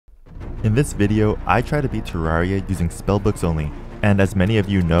In this video, I try to beat Terraria using spellbooks only, and as many of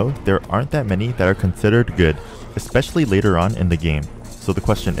you know, there aren't that many that are considered good, especially later on in the game. So the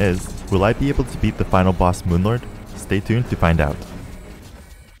question is, will I be able to beat the final boss Moonlord? Stay tuned to find out.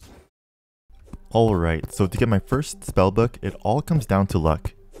 Alright, so to get my first spellbook, it all comes down to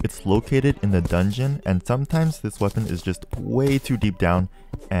luck. It's located in the dungeon, and sometimes this weapon is just way too deep down,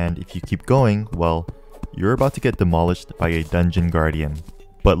 and if you keep going, well, you're about to get demolished by a dungeon guardian.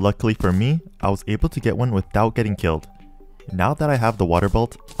 But luckily for me, I was able to get one without getting killed. Now that I have the water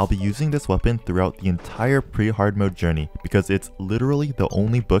belt, I'll be using this weapon throughout the entire pre-hard mode journey because it's literally the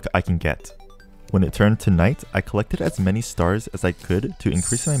only book I can get. When it turned to night, I collected as many stars as I could to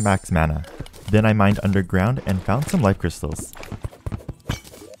increase my max mana. Then I mined underground and found some life crystals.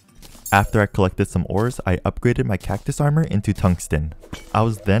 After I collected some ores, I upgraded my cactus armor into tungsten. I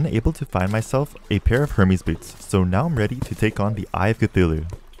was then able to find myself a pair of Hermes boots, so now I'm ready to take on the Eye of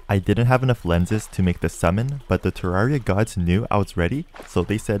Cthulhu. I didn't have enough lenses to make the summon, but the Terraria gods knew I was ready, so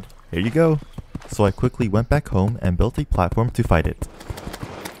they said, "Here you go." So I quickly went back home and built a platform to fight it.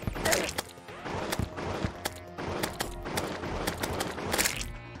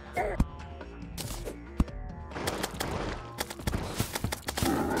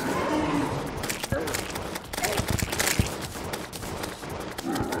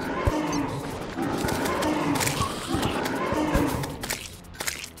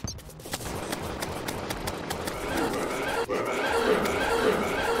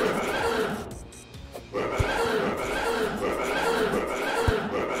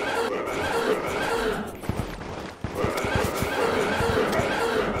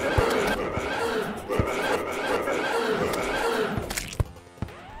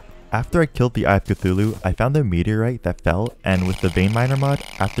 After I killed the Eye of Cthulhu, I found a meteorite that fell, and with the Vein Miner mod,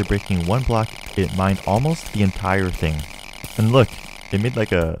 after breaking one block, it mined almost the entire thing. And look, it made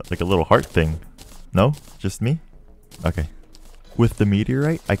like a little heart thing. No? Just me? Okay. With the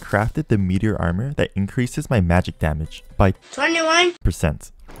meteorite, I crafted the meteor armor that increases my magic damage by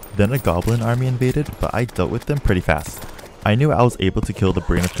 21%. Then a goblin army invaded, but I dealt with them pretty fast. I knew I was able to kill the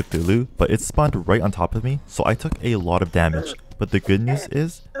Brain of Cthulhu, but it spawned right on top of me, so I took a lot of damage. But the good news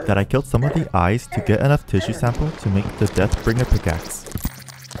is that I killed some of the eyes to get enough tissue sample to make the Deathbringer pickaxe.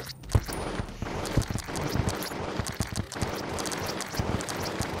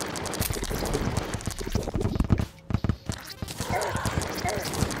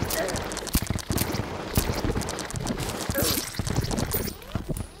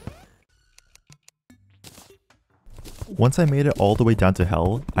 Once I made it all the way down to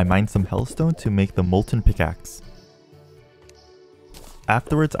Hell, I mined some Hellstone to make the Molten Pickaxe.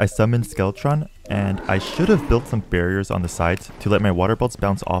 Afterwards, I summoned Skeletron, and I should have built some barriers on the sides to let my water bolts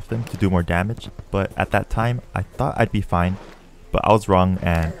bounce off them to do more damage, but at that time, I thought I'd be fine, but I was wrong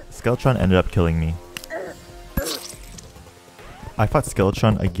and Skeletron ended up killing me. I fought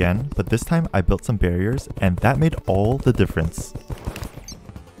Skeletron again, but this time I built some barriers, and that made all the difference.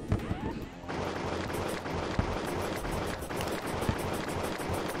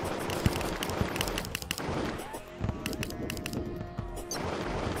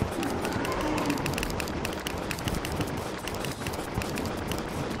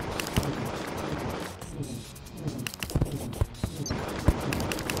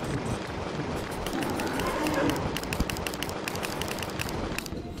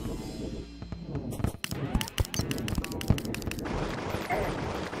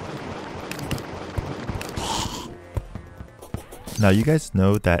 Now you guys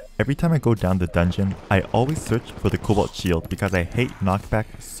know that every time I go down the dungeon, I always search for the Cobalt Shield because I hate knockback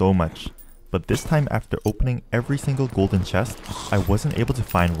so much. But this time, after opening every single golden chest, I wasn't able to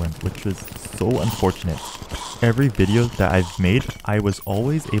find one, which was so unfortunate. Every video that I've made, I was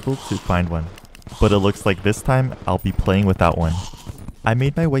always able to find one. But it looks like this time, I'll be playing without one. I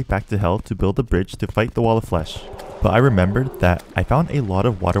made my way back to Hell to build a bridge to fight the Wall of Flesh. But I remembered that I found a lot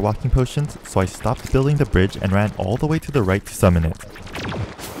of water walking potions, so I stopped building the bridge and ran all the way to the right to summon it.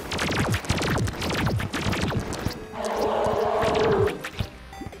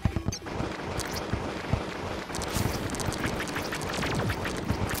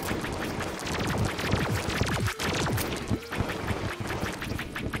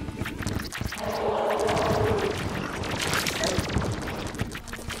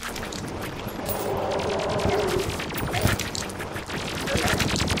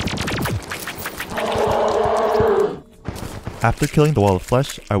 After killing the Wall of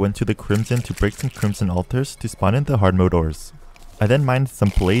Flesh, I went to the Crimson to break some Crimson altars to spawn in the hard mode ores. I then mined some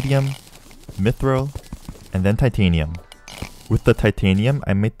Palladium, Mithril, and then Titanium. With the Titanium,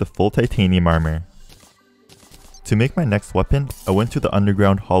 I made the full Titanium armor. To make my next weapon, I went to the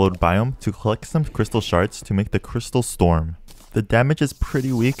underground hollowed biome to collect some crystal shards to make the crystal storm. The damage is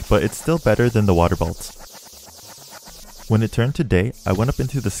pretty weak, but it's still better than the water bolts. When it turned to day, I went up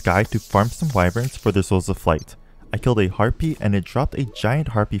into the sky to farm some wyverns for their souls of flight. I killed a harpy and it dropped a giant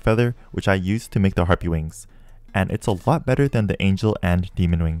harpy feather, which I used to make the harpy wings. And it's a lot better than the angel and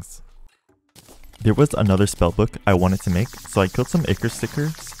demon wings. There was another spellbook I wanted to make, so I killed some ichor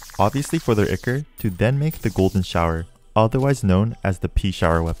stickers, obviously for their ichor, to then make the golden shower, otherwise known as the pea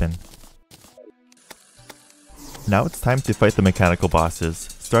shower weapon. Now it's time to fight the mechanical bosses,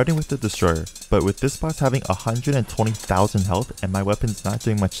 starting with the destroyer, but with this boss having 120,000 health and my weapons not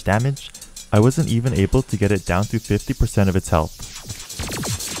doing much damage, I wasn't even able to get it down to 50% of its health.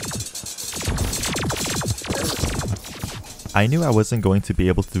 I knew I wasn't going to be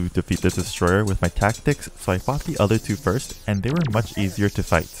able to defeat the destroyer with my tactics, so I fought the other two first, and they were much easier to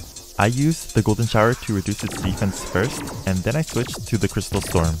fight. I used the golden shower to reduce its defense first, and then I switched to the crystal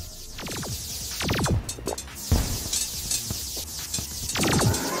storm.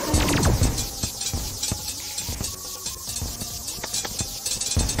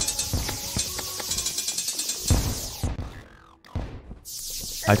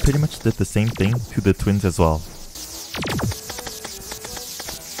 I pretty much did the same thing to the twins as well.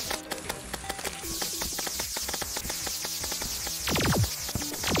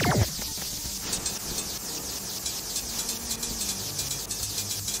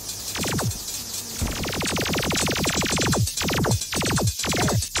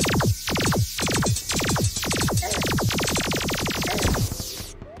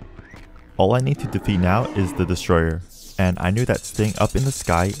 All I need to defeat now is the destroyer, and I knew that staying up in the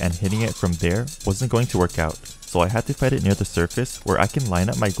sky and hitting it from there wasn't going to work out, so I had to fight it near the surface where I can line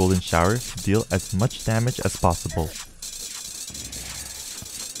up my golden shower to deal as much damage as possible.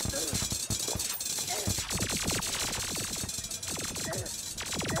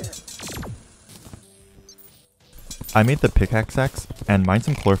 I made the pickaxe axe and mined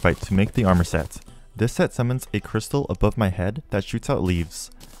some chlorophyte to make the armor set. This set summons a crystal above my head that shoots out leaves.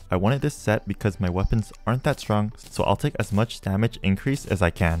 I wanted this set because my weapons aren't that strong, so I'll take as much damage increase as I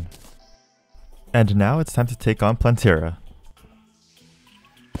can. And now it's time to take on Plantera.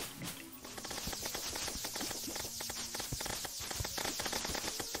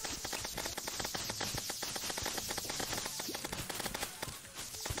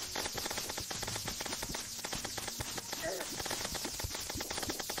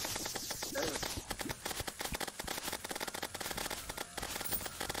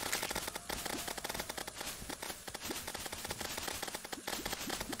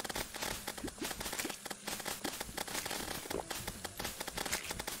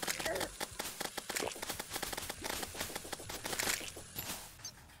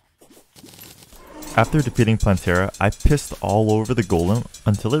 After defeating Plantera, I pissed all over the golem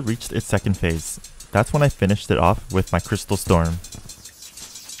until it reached its second phase. That's when I finished it off with my crystal storm.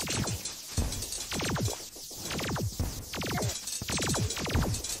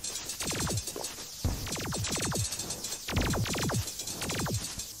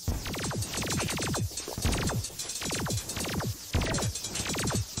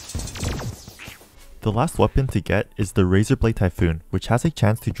 The last weapon to get is the Razorblade Typhoon, which has a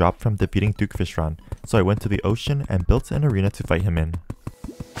chance to drop from defeating Duke Fishron, so I went to the ocean and built an arena to fight him in.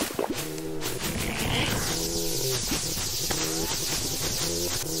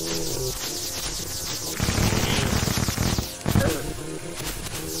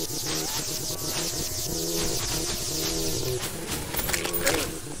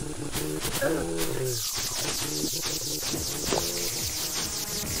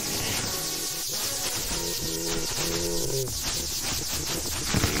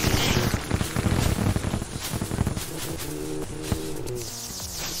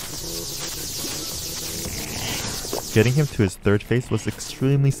 Getting him to his third phase was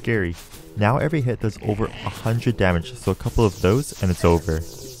extremely scary. Now every hit does over 100 damage, so a couple of those and it's over.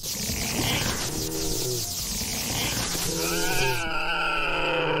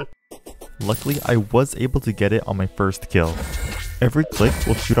 Luckily, I was able to get it on my first kill. Every click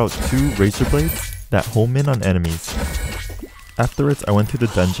will shoot out 2 razor blades that home in on enemies. Afterwards, I went to the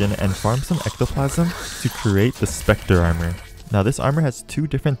dungeon and farmed some ectoplasm to create the Spectre armor. Now this armor has 2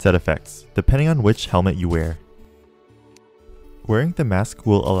 different set effects, depending on which helmet you wear. Wearing the mask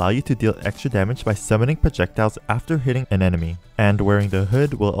will allow you to deal extra damage by summoning projectiles after hitting an enemy, and wearing the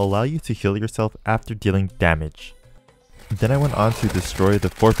hood will allow you to heal yourself after dealing damage. Then I went on to destroy the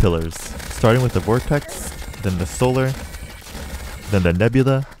 4 pillars, starting with the Vortex, then the Solar, then the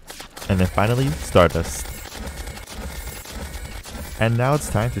Nebula, and then finally Stardust. And now it's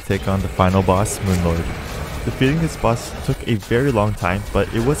time to take on the final boss, Moonlord. Defeating this boss took a very long time,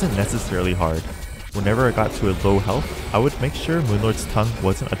 but it wasn't necessarily hard. Whenever I got to a low health, I would make sure Moonlord's tongue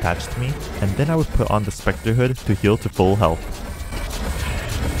wasn't attached to me, and then I would put on the Spectre Hood to heal to full health.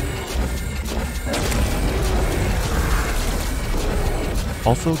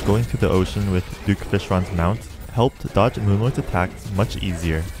 Also, going to the ocean with Duke Fishron's mount helped dodge Moonlord's attacks much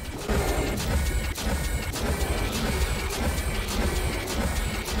easier.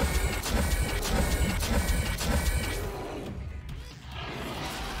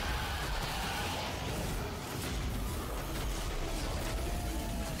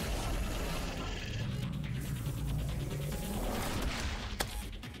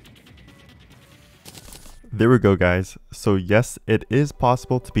 There we go, guys. So yes, it is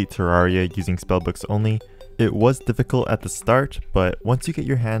possible to beat Terraria using spellbooks only. It was difficult at the start, but once you get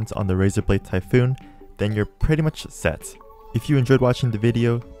your hands on the Razorblade Typhoon, then you're pretty much set. If you enjoyed watching the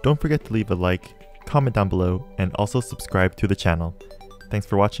video, don't forget to leave a like, comment down below, and also subscribe to the channel. Thanks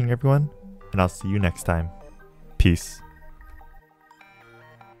for watching, everyone, and I'll see you next time. Peace.